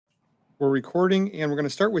We're recording, and we're going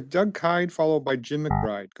to start with Doug Kyed, followed by Jim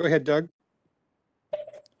McBride. Go ahead, Doug.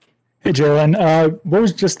 Hey, Jalen. What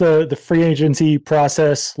was just the free agency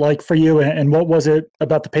process like for you, and what was it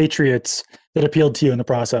about the Patriots that appealed to you in the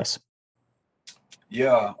process?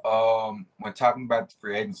 Yeah, when talking about the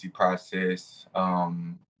free agency process,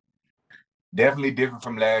 definitely different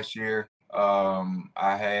from last year. I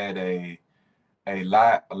had a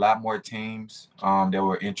lot more teams that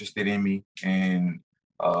were interested in me and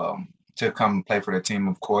to come play for the team,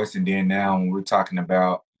 of course. And then now when we're talking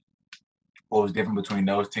about what was different between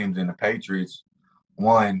those teams and the Patriots,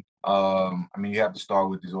 one, I mean, you have to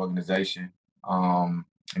start with this organization. You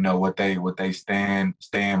know what they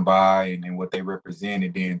stand by and what they represent,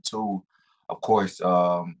 and then two, of course,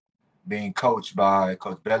 being coached by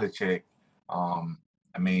Coach Belichick.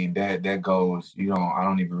 I mean that goes. I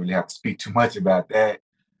don't even really have to speak too much about that.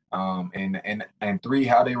 And three,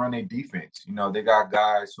 how they run their defense. You know, they got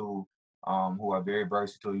guys who are very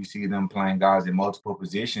versatile. You see them playing guys in multiple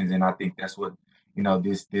positions, and I think that's what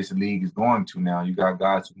this league is going to now. You got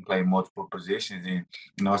guys who can play multiple positions, and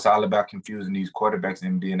it's all about confusing these quarterbacks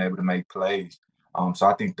and being able to make plays. So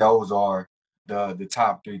I think those are the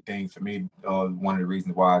top three things for me. One of the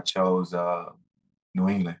reasons why I chose New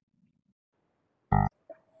England.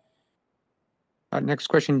 Next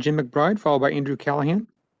question, Jim McBride, followed by Andrew Callahan.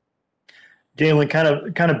 Jalen,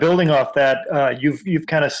 kind of building off that, you've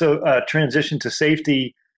kind of transitioned to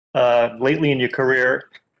safety lately in your career.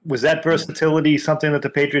 Was that versatility something that the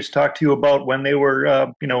Patriots talked to you about when they were,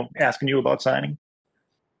 asking you about signing?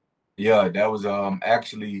 Yeah, that was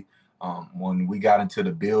actually when we got into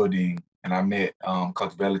the building and I met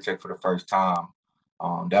Coach Belichick for the first time.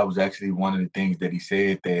 That was actually one of the things that he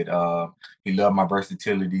said, that he loved my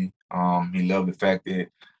versatility. He loved the fact that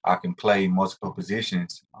I can play multiple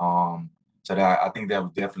positions. So that I think that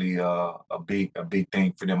was definitely a big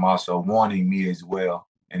thing for them, also wanting me as well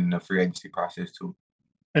in the free agency process too.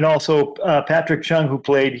 And also Patrick Chung, who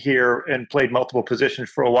played here and played multiple positions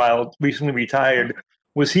for a while, recently retired.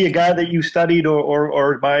 Was he a guy that you studied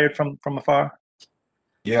or admired from afar?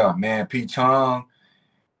 Yeah, man, Pete Chung,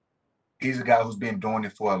 he's a guy who's been doing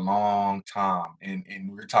it for a long time. And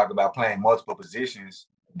we're talking about playing multiple positions.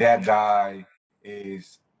 That guy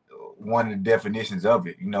is one of the definitions of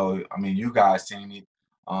it. I mean, you guys seen it.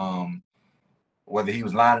 Whether he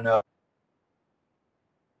was lining up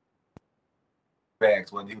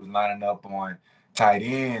backs, whether he was lining up on tight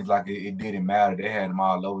ends, like it didn't matter. They had him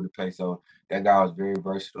all over the place. So that guy was very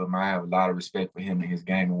versatile. And I have a lot of respect for him and his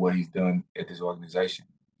game and what he's done at this organization.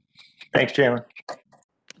 Thanks, Jalen.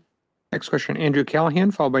 Next question, Andrew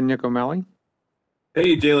Callahan, followed by Nick O'Malley.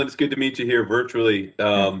 Hey, Jalen, it's good to meet you here virtually.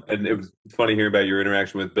 And it was funny hearing about your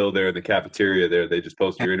interaction with Bill there in the cafeteria there. They just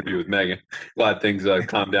posted your interview with Megan. Glad things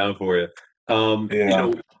calmed down for you.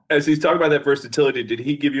 Yeah. As he's talking about that versatility, did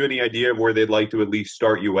he give you any idea of where they'd like to at least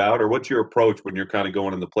start you out? Or what's your approach when you're kind of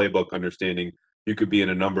going in the playbook, understanding you could be in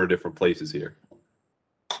a number of different places here?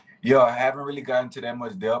 Yeah, I haven't really gotten to that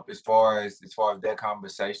much depth as far as that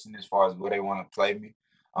conversation, as far as where they want to play me.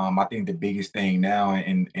 I think the biggest thing now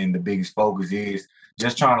and the biggest focus is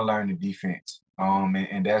just trying to learn the defense.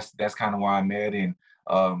 And that's kind of why I'm at. And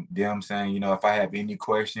them saying, if I have any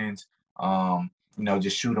questions,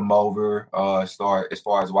 just shoot them over. As far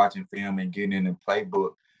as watching film and getting in the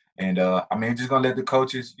playbook. And I mean, just gonna let the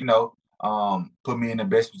coaches, put me in the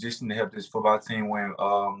best position to help this football team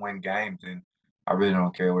win games. And I really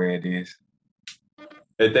don't care where it is.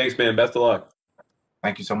 Hey, thanks, man. Best of luck.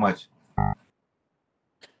 Thank you so much.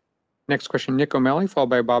 Next question, Nick O'Malley, followed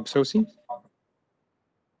by Bob Socci.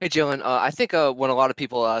 Hey, Jalen. I think when a lot of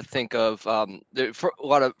people think of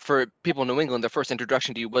for people in New England, their first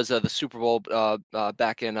introduction to you was the Super Bowl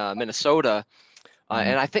back in Minnesota.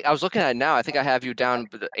 And I was looking at it now. I think I have you down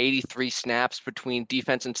 83 snaps between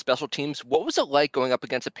defense and special teams. What was it like going up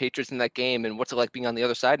against the Patriots in that game, and what's it like being on the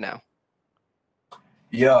other side now?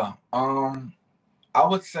 Yeah, I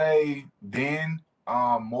would say then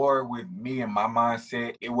more with me and my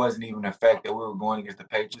mindset, it wasn't even the fact that we were going against the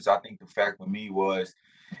Patriots. I think the fact with me was,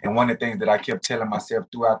 and one of the things that I kept telling myself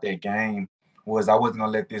throughout that game was I wasn't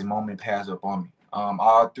gonna let this moment pass up on me.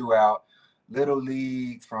 All throughout little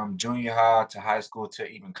league, from junior high to high school to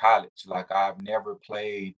even college, like I've never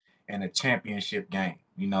played in a championship game.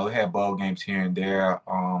 It had bowl games here and there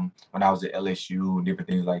when I was at LSU and different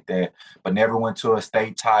things like that, but never went to a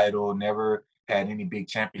state title, never had any big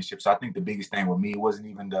championships. So I think the biggest thing with me wasn't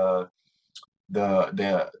even the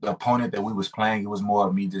opponent that we was playing. It was more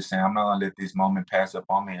of me just saying, I'm not gonna let this moment pass up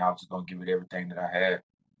on me. I was just gonna give it everything that I had.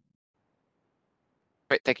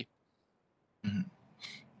 Great, thank you. Mm-hmm.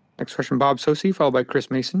 Next question, Bob Socci, followed by Chris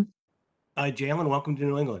Mason. Jalen, welcome to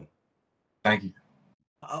New England. Thank you.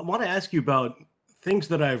 I want to ask you about things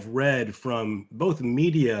that I've read from both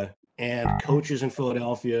media and coaches in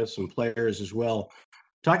Philadelphia, some players as well,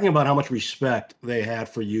 talking about how much respect they had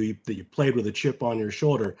for you, that you played with a chip on your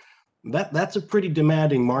shoulder. That's a pretty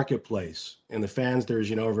demanding marketplace, and the fans there, as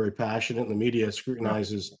you know, are very passionate, and the media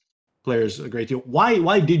scrutinizes players a great deal.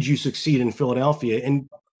 Why did you succeed in Philadelphia? And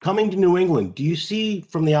coming to New England, do you see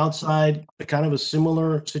from the outside a kind of a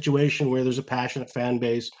similar situation where there's a passionate fan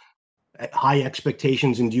base, high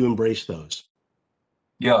expectations, and do you embrace those?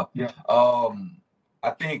 Yeah. I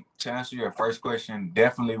think to answer your first question,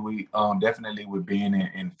 definitely with being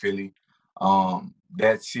in Philly,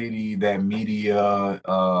 that city, that media,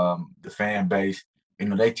 the fan base,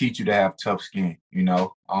 they teach you to have tough skin,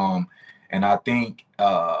 and I think,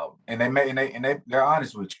 they're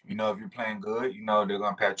honest with you. If you're playing good, they're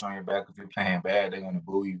gonna pat you on your back. If you're playing bad, they're gonna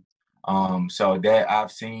boo you. So that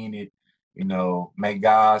I've seen it, make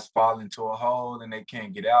guys fall into a hole and they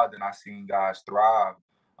can't get out. Then I've seen guys thrive.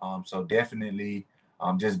 So definitely,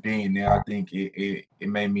 just being there, I think it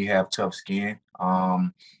made me have tough skin.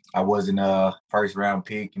 I wasn't a first round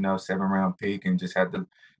pick, 7th-round pick, and just had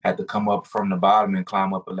to come up from the bottom and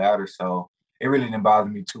climb up a ladder. So it really didn't bother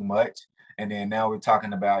me too much. And then now we're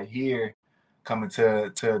talking about here, coming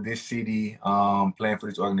to this city, playing for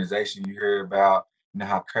this organization. You hear about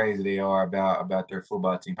how crazy they are about their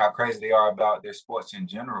football team, how crazy they are about their sports in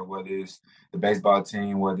general, whether it's the baseball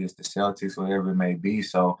team, whether it's the Celtics, whatever it may be.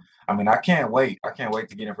 So, I can't wait. I can't wait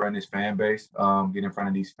to get in front of this fan base, get in front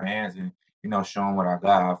of these fans, and show them what I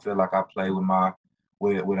got. I feel like I play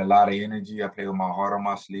with a lot of energy. I play with my heart on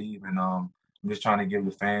my sleeve, and I'm just trying to give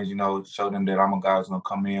the fans, show them that I'm a guy who's gonna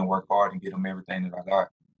come in, work hard, and get them everything that I got.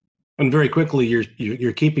 And very quickly,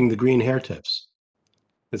 you're keeping the green hair tips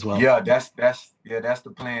as well. Yeah, that's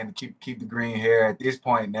the plan, to keep the green hair. At this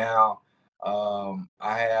point now,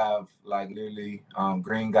 I have literally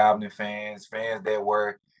Green Goblin fans that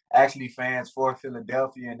were actually fans for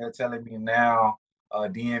Philadelphia, and they're telling me now,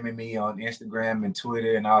 DMing me on Instagram and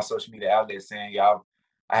Twitter and all social media outlets saying, y'all,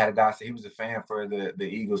 I had a guy say he was a fan for the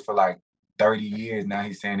Eagles for 30 years. Now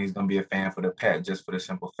he's saying he's gonna be a fan for the Pats, just for the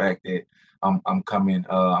simple fact that I'm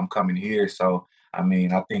coming here. So I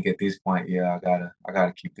think at this point, yeah, I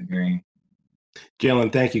gotta keep the green.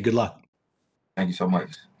 Jalen, thank you. Good luck. Thank you so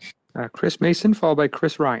much. Chris Mason, followed by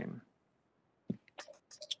Chris Ryan.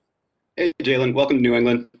 Hey, Jalen, welcome to New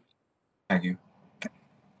England. Thank you.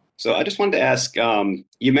 So I just wanted to ask,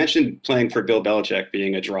 you mentioned playing for Bill Belichick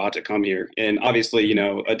being a draw to come here, and obviously,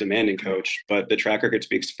 a demanding coach, but the track record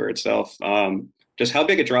speaks for itself. Just how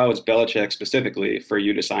big a draw was Belichick specifically for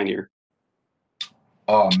you to sign here?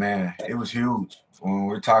 Oh man, it was huge. When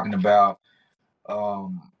we're talking about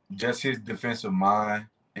just his defensive mind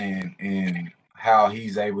and how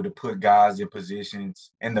he's able to put guys in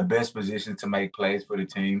the best position to make plays for the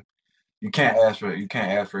team. You can't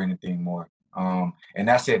ask for anything more. And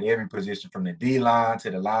that's at every position, from the D line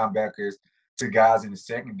to the linebackers to guys in the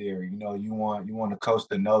secondary. You want a coach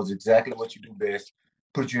that knows exactly what you do best,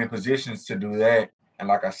 put you in positions to do that, and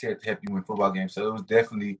like I said, to help you win football games. So it was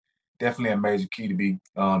definitely a major key to be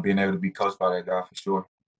being able to be coached by that guy for sure.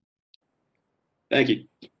 Thank you.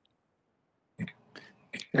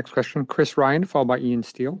 Next question, Chris Ryan, followed by Ian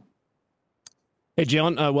Steele. Hey,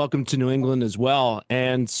 Jalen, welcome to New England as well.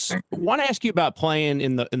 And want to ask you about playing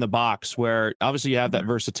in the box, where obviously you have that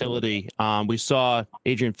versatility. We saw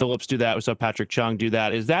Adrian Phillips do that. We saw Patrick Chung do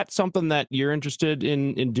that. Is that something that you're interested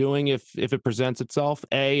in doing if it presents itself?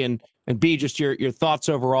 A, and B, just your thoughts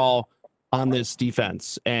overall on this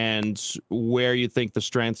defense and where you think the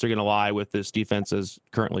strengths are going to lie with this defense as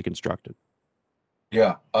currently constructed.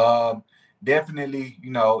 Yeah, definitely.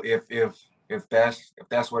 If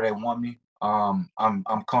that's where they want me,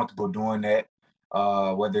 I'm comfortable doing that.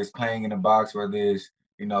 Whether it's playing in the box, whether it's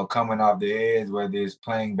coming off the edge, whether it's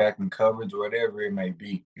playing back in coverage, whatever it may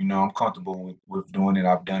be. I'm comfortable with doing it.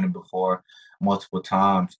 I've done it before multiple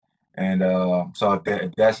times, and so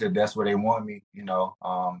if that's where they want me,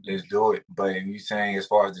 let's do it. But you saying as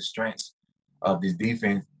far as the strengths of this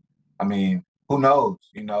defense, who knows?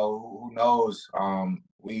 Who knows?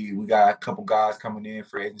 We got a couple guys coming in,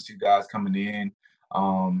 free agency guys coming in.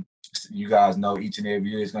 You guys know each and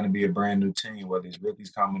every year it's going to be a brand new team, whether it's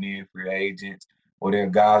rookies coming in, free agents, or there are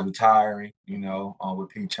guys retiring, with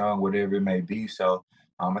Pete Chung, whatever it may be. So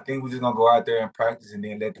I think we're just going to go out there and practice, and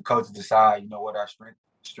then let the coaches decide, what our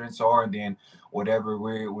strengths are, and then whatever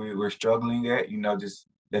we're struggling at, just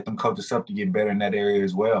let them coach us up to get better in that area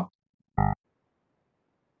as well.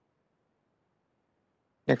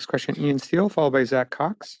 Next question, Ian Steele, followed by Zach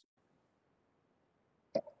Cox.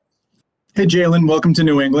 Hey, Jalen, welcome to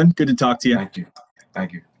New England. Good to talk to you.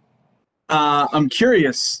 Thank you. I'm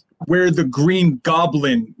curious where the Green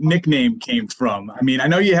Goblin nickname came from. I mean, I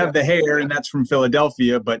know you have the hair, and that's from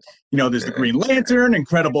Philadelphia, but there's the Green Lantern,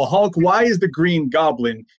 Incredible Hulk. Why is the Green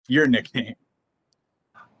Goblin your nickname?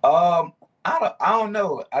 I don't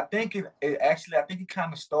know. I think it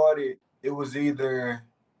kind of started. It was either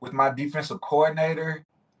with my defensive coordinator,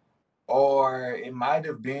 or it might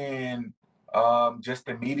have been just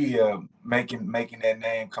the media making that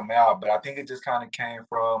name come out. But I think it just kind of came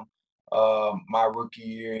from my rookie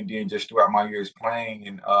year, and then just throughout my years playing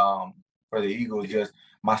and for the Eagles, just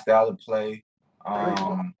my style of play.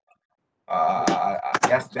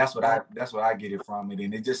 That's what I get it from it,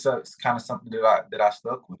 and it just it's kind of something that I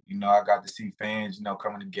stuck with. I got to see fans,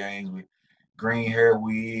 coming to games with green hair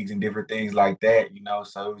wigs and different things like that.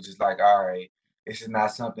 So it was just like, all right, this is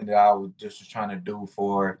not something that I was trying to do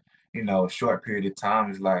for a short period of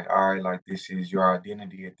time. It's like, all right, like this is your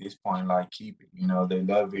identity at this point. Like keep it. They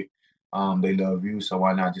love it. They love you, so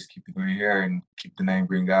why not just keep the green hair and keep the name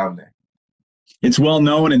Green Goblin? It's well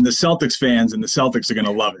known, and the Celtics fans and the Celtics are going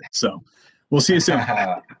to love it. So we'll see you soon.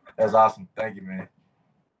 That's awesome. Thank you, man.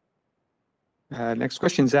 Next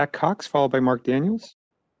question, Zach Cox, followed by Mark Daniels.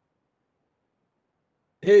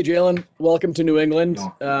 Hey, Jalen. Welcome to New England.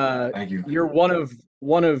 Thank you. You're one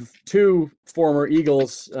of two former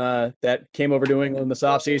Eagles that came over to New England this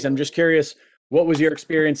offseason. I'm just curious, what was your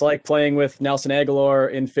experience like playing with Nelson Aguilar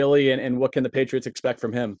in Philly, and what can the Patriots expect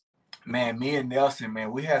from him? Man, me and Nelson,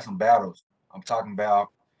 man, we had some battles. I'm talking about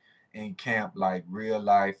in camp, like real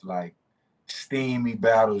life, like steamy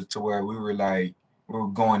battles to where we were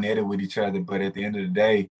going at it with each other. But at the end of the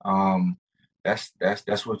day,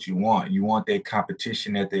 that's what you want. You want that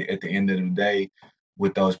competition at the end of the day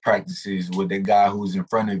with those practices with the guy who's in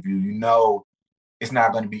front of you. It's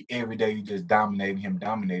not going to be every day you just dominating him.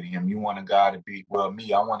 You want a guy to be,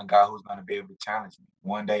 me, I want a guy who's going to be able to challenge me.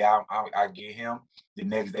 One day I get him, the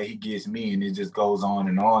next day he gets me, and it just goes on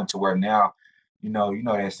to where now, you know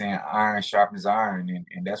that saying, iron sharpens iron,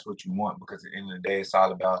 and that's what you want, because at the end of the day, it's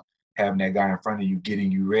all about having that guy in front of you,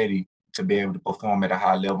 getting you ready to be able to perform at a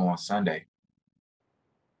high level on Sunday.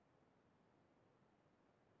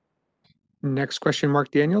 Next question,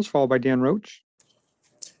 Mark Daniels, followed by Dan Roach.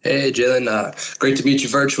 Hey, Jalen. Great to meet you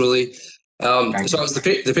virtually.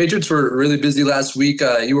 The Patriots were really busy last week.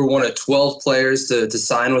 You were one of 12 players to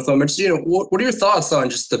sign with them. Just, what are your thoughts on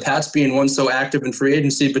just the Pats being, one, so active in free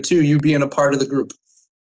agency, but two, you being a part of the group?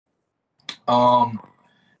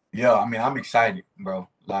 Yeah, I mean, I'm excited, bro.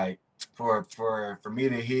 Like for me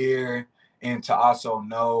to hear and to also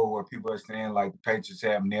know where people are saying like the Patriots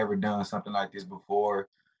have never done something like this before.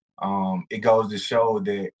 It goes to show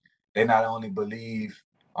that they not only believe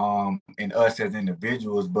in us as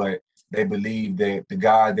individuals, but they believe that the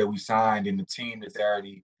guys that we signed and the team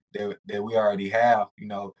that we already have,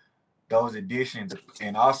 those additions,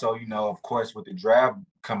 and also, of course, with the draft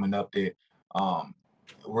coming up, that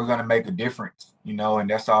we're gonna make a difference, and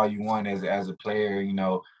that's all you want as a player,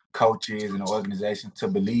 coaches and the organization to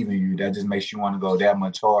believe in you. That just makes you want to go that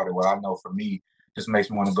much harder. Well, I know for me, just makes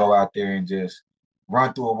me want to go out there and just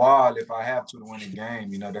run through a wall if I have to win a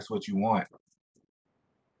game. That's what you want.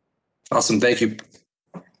 Awesome. Thank you.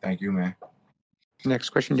 Thank you, man. Next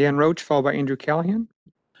question, Dan Roach, followed by Andrew Callahan.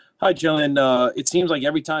 Hi, Jalen. It seems like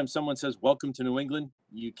every time someone says welcome to New England,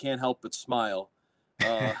 you can't help but smile.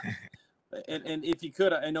 And if you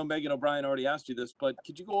could, I know Megan O'Brien already asked you this, but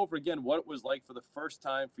could you go over again what it was like for the first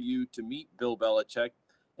time for you to meet Bill Belichick,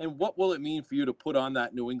 and what will it mean for you to put on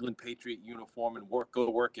that New England Patriot uniform and go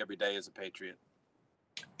to work every day as a Patriot?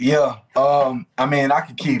 Yeah, I mean, I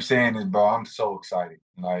could keep saying this, bro. I'm so excited.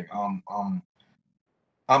 Like,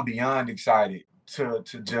 I'm beyond excited to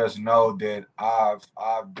just know that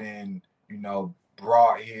I've been,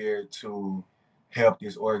 brought here to help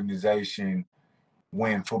this organization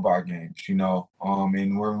win football games, and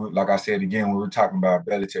we're, like I said again, when we're talking about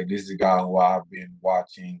Belichick, this is a guy who I've been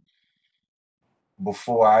watching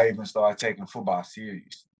before I even started taking football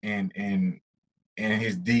serious, and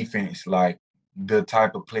his defense, like the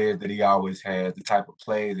type of players that he always has, the type of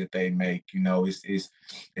plays that they make,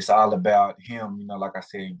 it's all about him, like I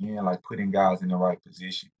said again, like putting guys in the right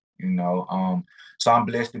position, so I'm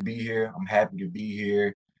blessed to be here. I'm happy to be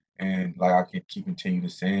here. And like I can keep continue to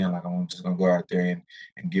saying, like I'm just gonna go out there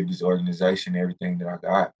and give this organization everything that I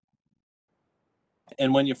got.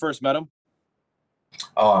 And when you first met him?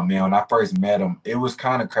 Oh man, when I first met him, it was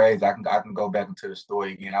kind of crazy. I can go back into the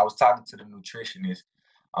story again. I was talking to the nutritionist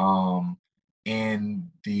in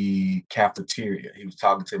the cafeteria. He was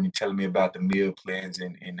talking to me, telling me about the meal plans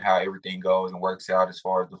and how everything goes and works out as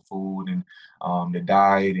far as the food and the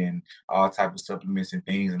diet and all types of supplements and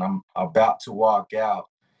things. And I'm about to walk out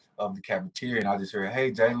of the cafeteria, and I just heard,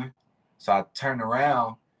 "Hey, Jalen." So I turned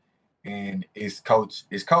around, and it's coach,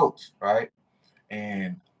 right?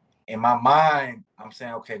 And in my mind, I'm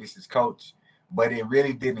saying, okay, this is coach, but it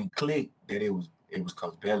really didn't click that it was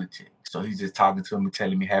Coach Belichick. So he's just talking to me,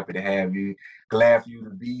 telling me, happy to have you, glad for you to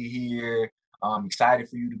be here, excited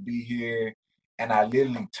for you to be here. And I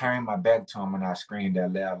literally turned my back to him and I screamed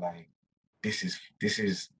out loud, like, this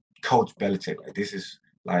is Coach Belichick. Like, this is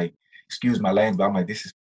like, excuse my language, but I'm like, this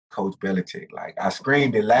is Coach Belichick. Like, I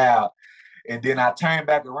screamed it loud. And then I turned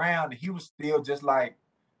back around and he was still just like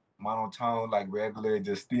monotone, like regular,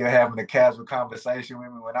 just still having a casual conversation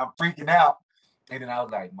with me when I'm freaking out. And then I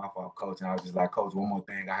was like, my fault, coach. And I was just like, coach, one more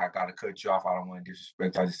thing. I got to cut you off. I don't want to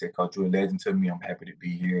disrespect. I just said, coach, you're a legend to me. I'm happy to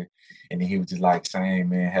be here. And then he was just like saying,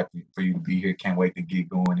 man, happy for you to be here. Can't wait to get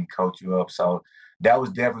going and coach you up. So that was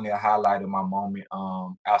definitely a highlight of my moment.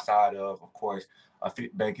 Outside of course,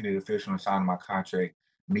 making it official and signing my contract,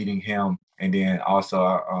 meeting him, and then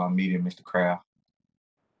also meeting Mr. Kraft.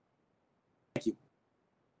 Thank you.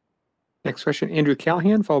 Next question, Andrew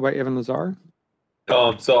Callahan, followed by Evan Lazar.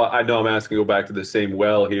 So I know I'm asking to go back to the same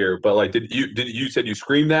well here, but like, did you said you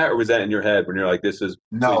screamed that, or was that in your head when you're like, this is?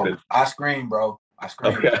 No, I screamed, bro. I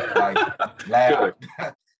screamed like loud.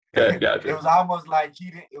 Okay, gotcha. It was almost like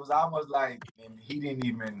he didn't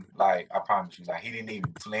even like. I promise you, like he didn't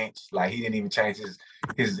even flinch. Like he didn't even change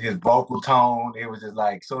his vocal tone. It was just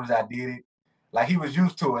like, as soon as I did it, like he was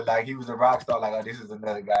used to it. Like he was a rock star. Like, oh, this is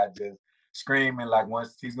another guy just screaming. Like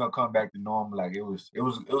once he's gonna come back to normal. Like it was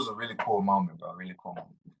a really cool moment, bro. Really cool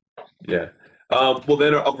moment. Yeah. Well,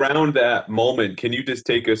 then around that moment, can you just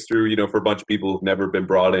take us through, for a bunch of people who've never been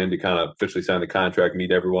brought in to kind of officially sign the contract, meet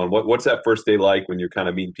everyone? What's that first day like when you're kind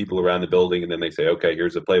of meeting people around the building and then they say, okay,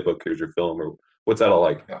 here's a playbook, here's your film, or what's that all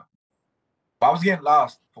like? Yeah. I was getting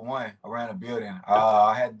lost for one around the building.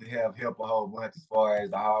 I had to have help a whole bunch as far as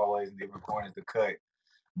the hallways and different corners to cut.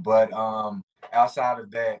 But outside of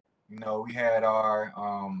that, we had our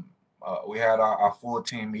full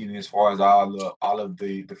team meeting as far as all of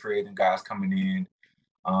the free agent guys coming in,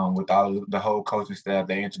 with all of the whole coaching staff.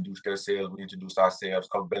 They introduced themselves, we introduced ourselves.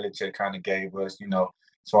 Coach Belichick kind of gave us,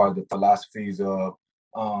 as far as the philosophies of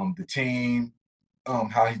the team,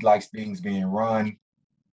 how he likes things being run.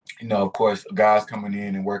 Of course, guys coming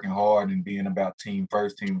in and working hard and being about team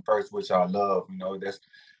first, which I love. That's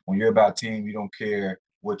when you're about team, you don't care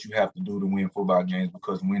what you have to do to win football games,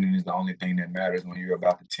 because winning is the only thing that matters when you're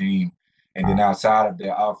about the team. And then outside of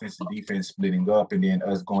that, offense and defense splitting up, and then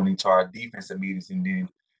us going into our defensive meetings, and then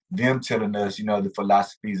them telling us, the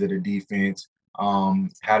philosophies of the defense,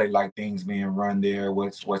 how they like things being run there,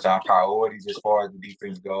 what's our priorities as far as the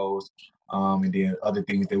defense goes, and then other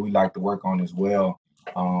things that we like to work on as well.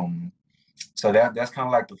 So that's kind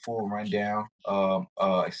of like the full rundown.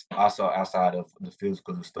 Also outside of the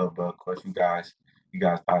physical stuff, but of course you guys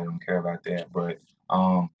probably don't care about that. But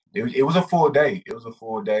it was a full day. It was a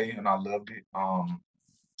full day, and I loved it.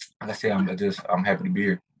 Like I said, I'm happy to be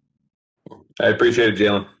here. I appreciate it,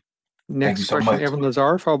 Jalen. Next so question, much. Evan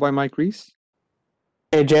Lazar, followed by Mike Reese.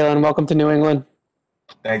 Hey, Jalen, welcome to New England.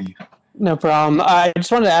 Thank you. No problem. I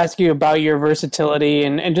just wanted to ask you about your versatility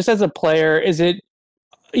and just as a player, is it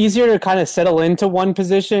easier to kind of settle into one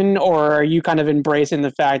position, or are you kind of embracing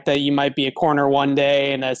the fact that you might be a corner one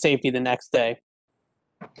day and a safety the next day?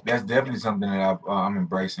 That's definitely something that I'm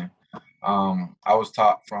embracing. I was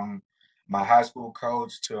taught from my high school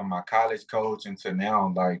coach to my college coach and to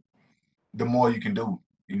now, like, the more you can do,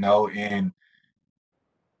 and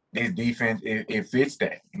this defense, it fits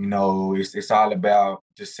that. It's all about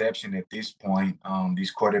deception at this point.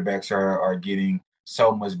 These quarterbacks are getting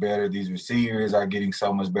so much better. These receivers are getting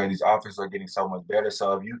so much better. These offenses are getting so much better.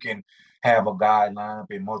 So if you can have a guy line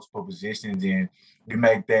up in multiple positions and you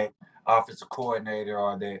make that offensive coordinator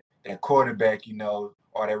or that quarterback,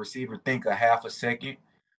 or that receiver think a half a second,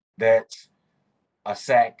 that's a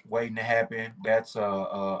sack waiting to happen. That's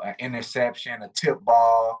an interception, a tip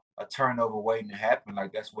ball, a turnover waiting to happen.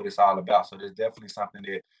 Like, that's what it's all about. So there's definitely something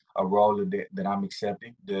a role that I'm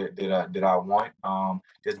accepting, that I want.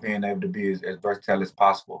 Just being able to be as versatile as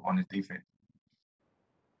possible on this defense.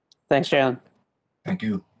 Thanks, Jalen. Thank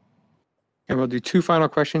you. And we'll do two final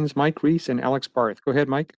questions, Mike Reese and Alex Barth. Go ahead,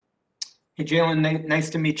 Mike. Hey, Jalen,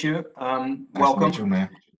 nice to meet you. Nice welcome. to meet you, man.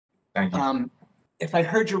 Thank you. If I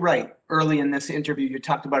heard you right, early in this interview, you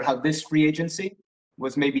talked about how this free agency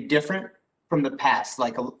was maybe different from the past,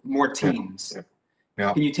 like more teams.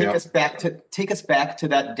 Yeah. Can you take us back to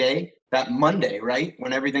that day, that Monday, right,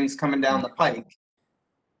 when everything's coming down the pike?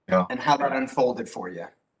 Yeah. And how that unfolded for you?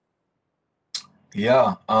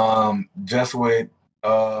 Yeah. Just with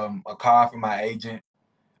a call from my agent,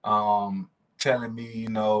 telling me,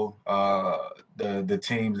 the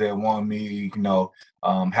teams that want me,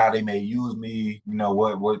 how they may use me,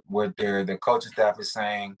 what their coaching staff is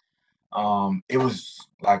saying. It was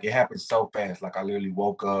like it happened so fast. Like I literally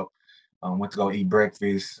woke up, went to go eat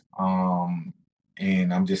breakfast, and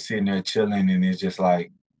I'm just sitting there chilling, and it's just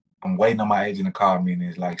like I'm waiting on my agent to call me, and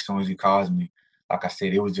it's like as soon as he calls me, like I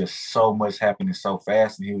said, it was just so much happening so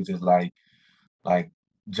fast, and he was just like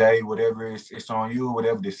Jay, whatever it's on you,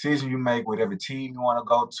 whatever decision you make, whatever team you want to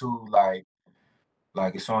go to, like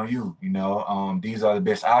it's on you, these are the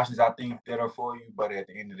best options I think that are for you, but at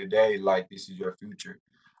the end of the day, like this is your future.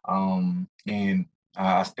 And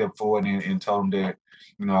I stepped forward and told him that,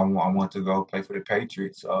 I want to go play for the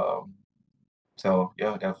Patriots. So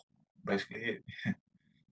yeah, that's basically it.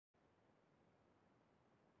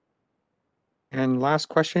 And last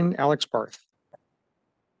question, Alex Barth.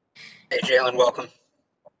 Hey, Jalen, welcome.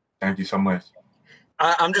 Thank you so much.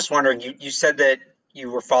 I'm just wondering, you said that you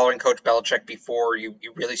were following Coach Belichick before you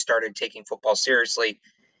really started taking football seriously.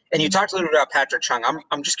 And you talked a little bit about Patrick Chung.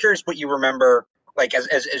 I'm just curious what you remember, like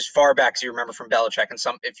as far back as you remember from Belichick, and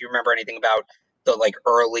if you remember anything about the like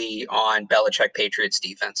early on Belichick Patriots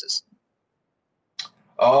defenses.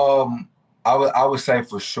 I would say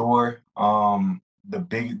for sure. I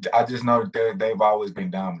just know that they've always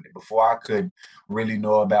been dominant. Before I could really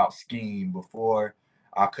know about scheme, before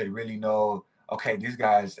I could really know, okay, this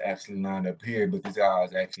guy's actually lined up here, but this guy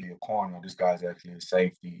is actually a corner. This guy's actually a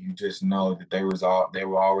safety. You just know that they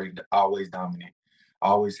were always dominant.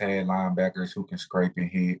 Always had linebackers who can scrape and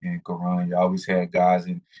hit and can run. You always had guys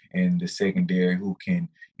in the secondary who can,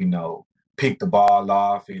 pick the ball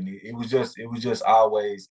off, and it was just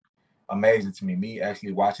always amazing to me. Me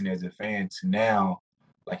actually watching as a fan to now,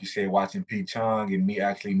 like you said, watching Pete Chung and me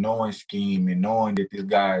actually knowing scheme and knowing that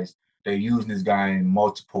they're using this guy in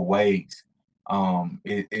multiple ways.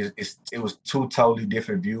 It was two totally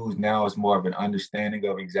different views. Now it's more of an understanding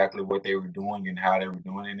of exactly what they were doing and how they were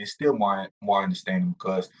doing it. And it's still more understanding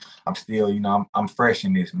because I'm still, I'm fresh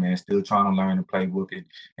in this, man, still trying to learn the playbook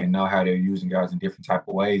and know how they're using guys in different type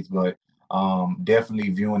of ways. But definitely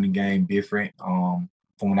viewing the game different from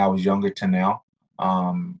when I was younger to now.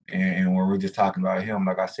 And when we're just talking about him,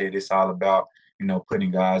 like I said, it's all about, putting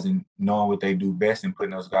guys and knowing what they do best and putting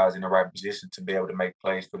those guys in the right position to be able to make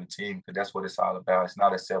plays for the team, because that's what it's all about. It's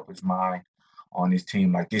not a selfish mind on this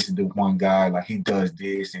team. Like, this is the one guy, like, he does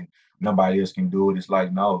this and nobody else can do it. It's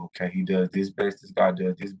like, no, okay, he does this best. This guy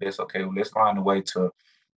does this best. Okay, well, let's find a way to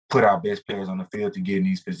put our best players on the field to get in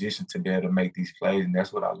these positions to be able to make these plays. And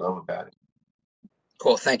that's what I love about it.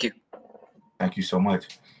 Cool. Thank you. Thank you so much.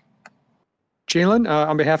 Jalen,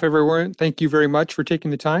 on behalf of everyone, thank you very much for taking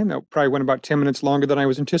the time. That probably went about 10 minutes longer than I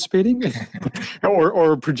was anticipating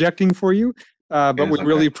or projecting for you, but we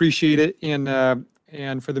really appreciate it.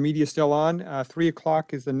 And for the media still on, 3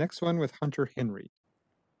 o'clock is the next one with Hunter Henry.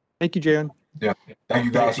 Thank you, Jalen. Yeah. Thank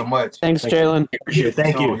you guys so much. Thanks, Jalen. Appreciate it.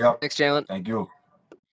 Thank you. Yep. Thanks, Jalen. Thank you.